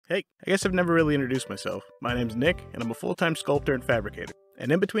Hey, I guess I've never really introduced myself. My name's Nick, and I'm a full-time sculptor and fabricator. And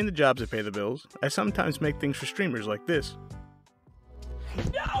in between the jobs that pay the bills, I sometimes make things for streamers like this.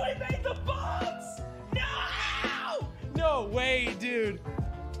 No, he made the bombs! No! No way, dude.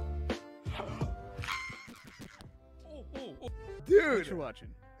 Thanks Dude, for watching.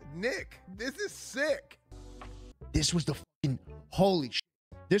 Nick, this is sick. This was the fucking holy shit.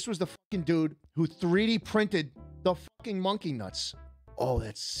 This was the fucking dude who 3D printed the fucking monkey nuts. Oh,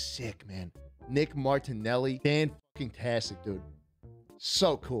 that's sick, man. Nick Martinelli, fan-fucking-tastic, dude.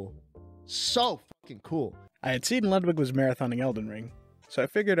 So cool. So fucking cool. I had seen Ludwig was marathoning Elden Ring, so I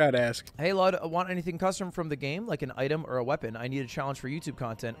figured I'd ask. Hey, Lud, want anything custom from the game, like an item or a weapon? I need a challenge for YouTube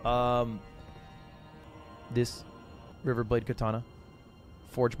content. This Riverblade katana,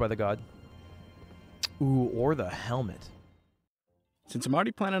 forged by the god. Ooh, or the helmet. Since I'm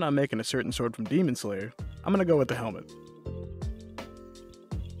already planning on making a certain sword from Demon Slayer, I'm gonna go with the helmet.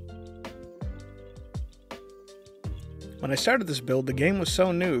 When I started this build, the game was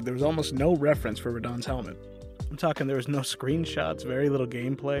so new, there was almost no reference for Radahn's helmet. I'm talking there was no screenshots, very little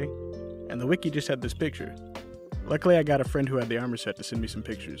gameplay, and the wiki just had this picture. Luckily, I got a friend who had the armor set to send me some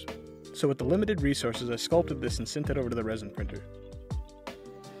pictures. So with the limited resources, I sculpted this and sent it over to the resin printer.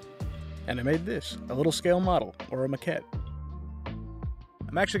 And I made this, a little scale model, or a maquette.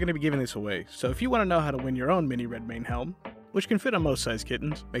 I'm actually going to be giving this away, so if you want to know how to win your own mini Redmane helm, which can fit on most size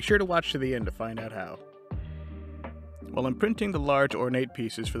kittens, make sure to watch to the end to find out how. While I'm printing the large ornate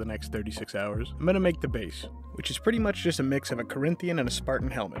pieces for the next 36 hours, I'm going to make the base, which is pretty much just a mix of a Corinthian and a Spartan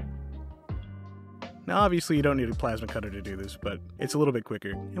helmet. Now obviously you don't need a plasma cutter to do this, but it's a little bit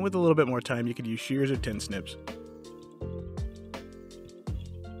quicker, and with a little bit more time you could use shears or tin snips.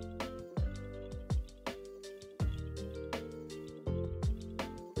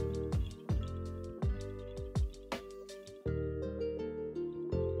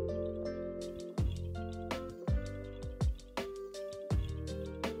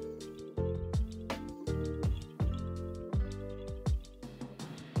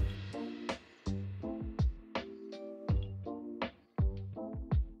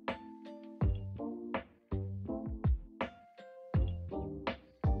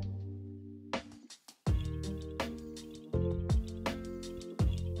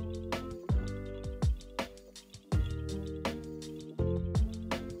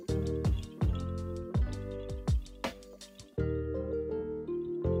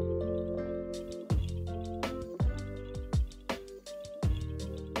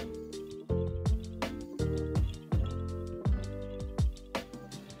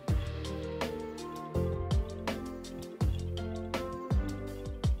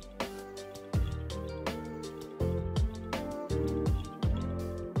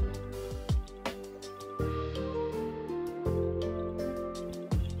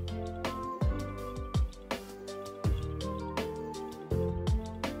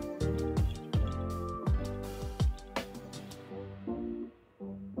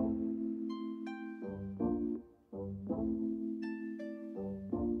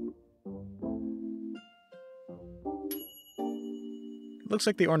 Looks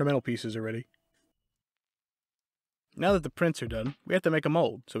like the ornamental pieces are ready. Now that the prints are done, we have to make a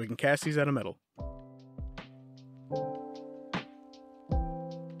mold so we can cast these out of metal.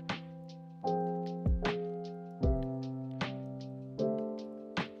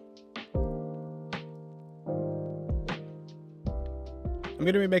 I'm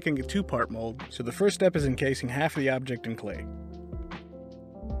going to be making a two-part mold, so the first step is encasing half of the object in clay.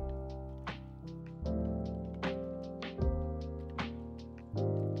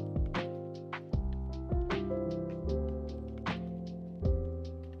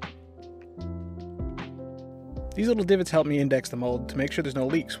 These little divots help me index the mold to make sure there's no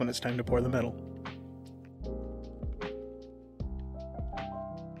leaks when it's time to pour the metal.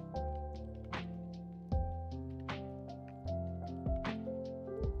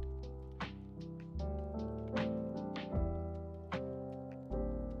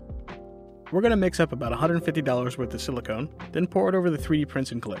 We're going to mix up about $150 worth of silicone, then pour it over the 3D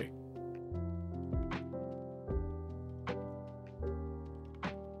prints in clay.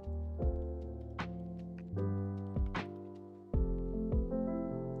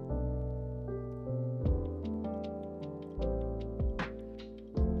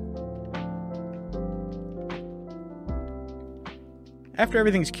 After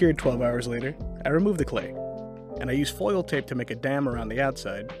everything's cured 12 hours later, I remove the clay, and I use foil tape to make a dam around the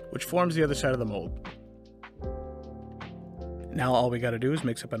outside, which forms the other side of the mold. Now all we gotta do is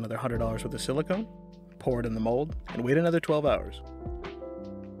mix up another $100 worth of silicone, pour it in the mold, and wait another 12 hours.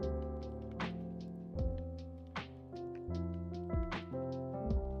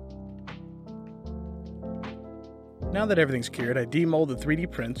 Now that everything's cured, I demold the 3D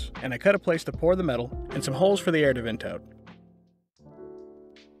prints, and I cut a place to pour the metal, and some holes for the air to vent out.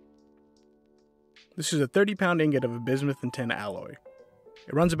 This is a 30-pound ingot of a bismuth and tin alloy.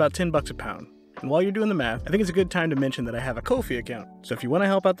 It runs about $10 a pound. And while you're doing the math, I think it's a good time to mention that I have a Ko-fi account, so if you want to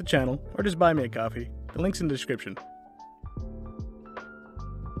help out the channel, or just buy me a coffee, the link's in the description.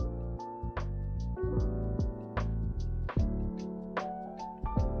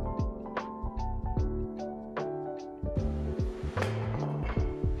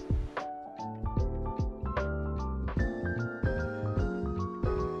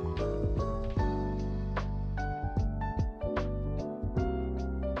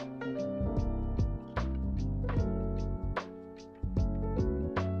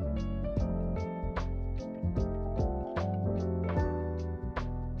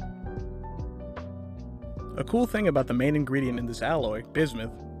 A cool thing about the main ingredient in this alloy,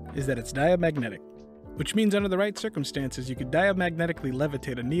 bismuth, is that it's diamagnetic, which means under the right circumstances you could diamagnetically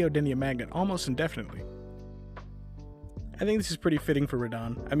levitate a neodymium magnet almost indefinitely. I think this is pretty fitting for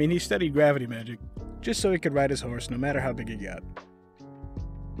Radahn. I mean, he studied gravity magic, just so he could ride his horse no matter how big he got.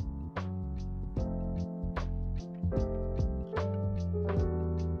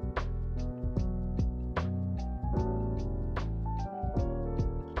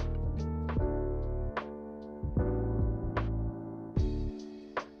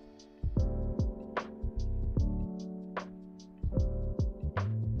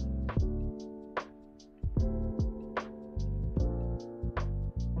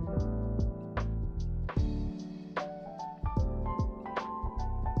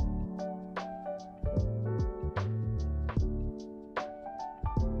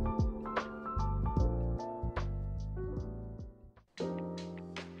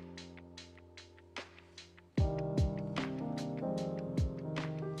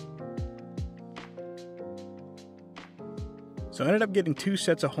 So I ended up getting 2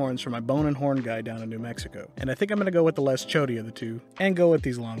 sets of horns for my bone and horn guy down in New Mexico, and I think I'm going to go with the less chody of the two, and go with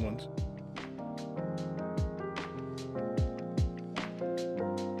these long ones.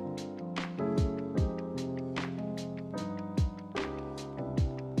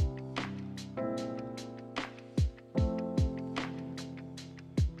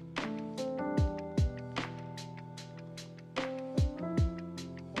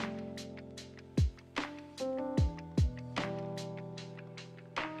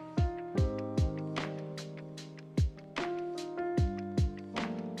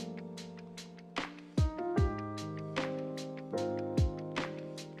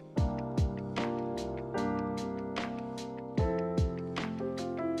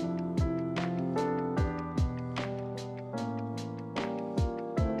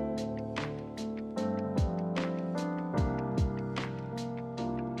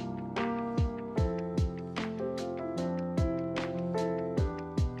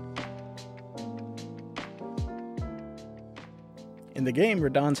 In the game,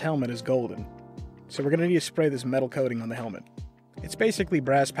 Radahn's helmet is golden, so we're going to need to spray this metal coating on the helmet. It's basically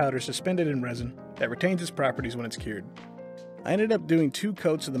brass powder suspended in resin that retains its properties when it's cured. I ended up doing 2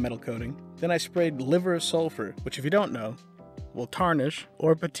 coats of the metal coating, then I sprayed liver of sulfur, which if you don't know, will tarnish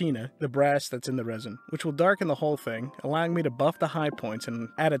or patina the brass that's in the resin, which will darken the whole thing, allowing me to buff the high points and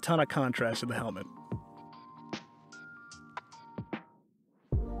add a ton of contrast to the helmet.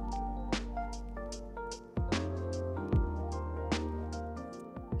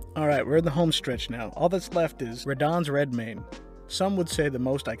 Alright, we're in the home stretch now. All that's left is Radahn's Redmane. Some would say the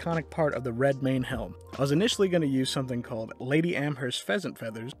most iconic part of the Redmane helm. I was initially going to use something called Lady Amherst pheasant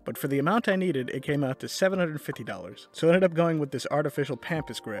feathers, but for the amount I needed, it came out to $750. So I ended up going with this artificial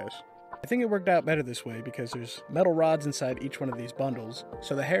pampas grass. I think it worked out better this way because there's metal rods inside each one of these bundles,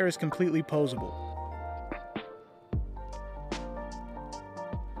 so the hair is completely posable.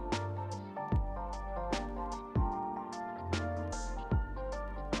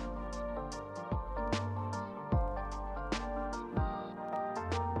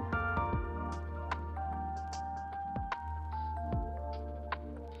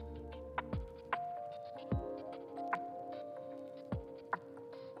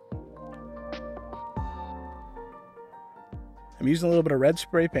 I'm using a little bit of red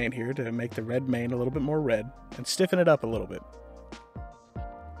spray paint here to make the red mane a little bit more red and stiffen it up a little bit.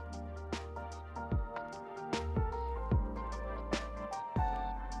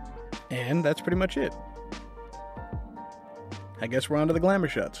 And that's pretty much it. I guess we're on to the glamour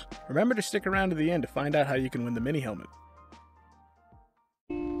shots. Remember to stick around to the end to find out how you can win the mini helmet.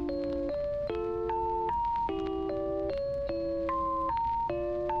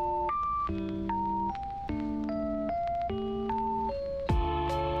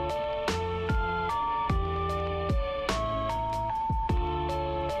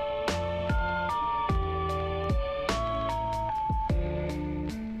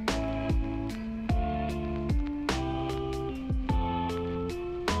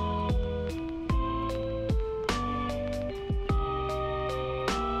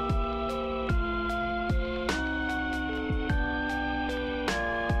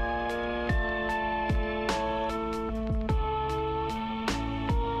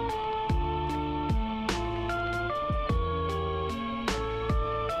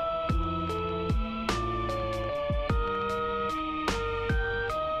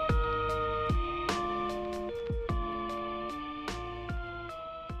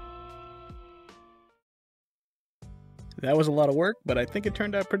 That was a lot of work, but I think it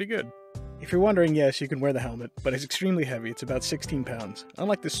turned out pretty good. If you're wondering, yes, you can wear the helmet, but it's extremely heavy. It's about 16 pounds,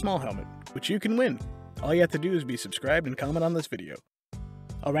 unlike this small helmet, which you can win. All you have to do is be subscribed and comment on this video.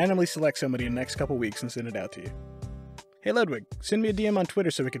 I'll randomly select somebody in the next couple weeks and send it out to you. Hey Ludwig, send me a DM on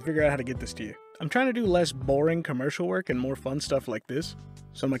Twitter so we can figure out how to get this to you. I'm trying to do less boring commercial work and more fun stuff like this,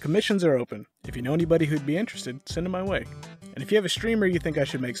 so my commissions are open. If you know anybody who'd be interested, send them my way. And if you have a streamer you think I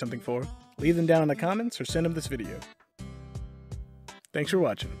should make something for, leave them down in the comments or send them this video. Thanks for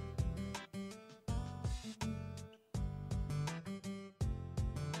watching.